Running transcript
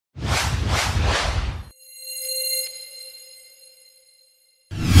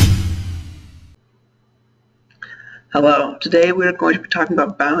Hello, today we are going to be talking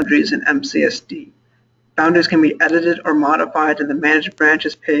about boundaries in MCSD. Boundaries can be edited or modified in the Manage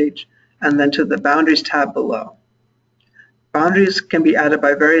Branches page and then to the Boundaries tab below. Boundaries can be added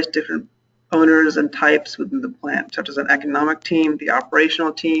by various different owners and types within the plant, such as an economic team, the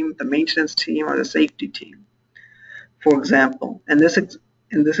operational team, the maintenance team, or the safety team. For example, in this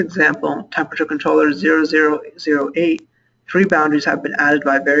example, temperature controller 0008, 3 boundaries have been added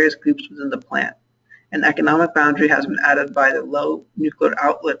by various groups within the plant. An economic boundary has been added by the low nuclear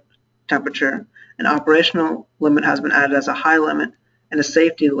outlet temperature, an operational limit has been added as a high limit, and a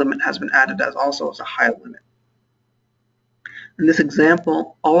safety limit has been added as a high limit. In this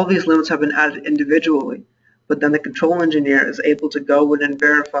example, all of these limits have been added individually, but then the control engineer is able to go in and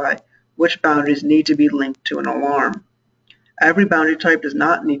verify which boundaries need to be linked to an alarm. Every boundary type does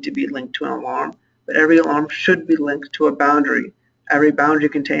not need to be linked to an alarm, but every alarm should be linked to a boundary. Every boundary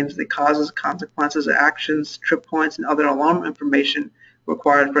contains the causes, consequences, actions, trip points, and other alarm information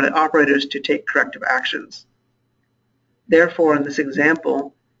required for the operators to take corrective actions. Therefore, in this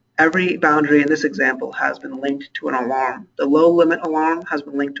example, every boundary in this example has been linked to an alarm. The low limit alarm has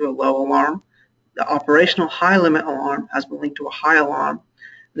been linked to a low alarm. The operational high limit alarm has been linked to a high alarm.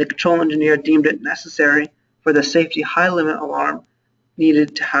 The control engineer deemed it necessary for the safety high limit alarm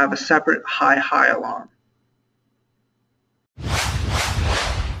needed to have a separate high alarm.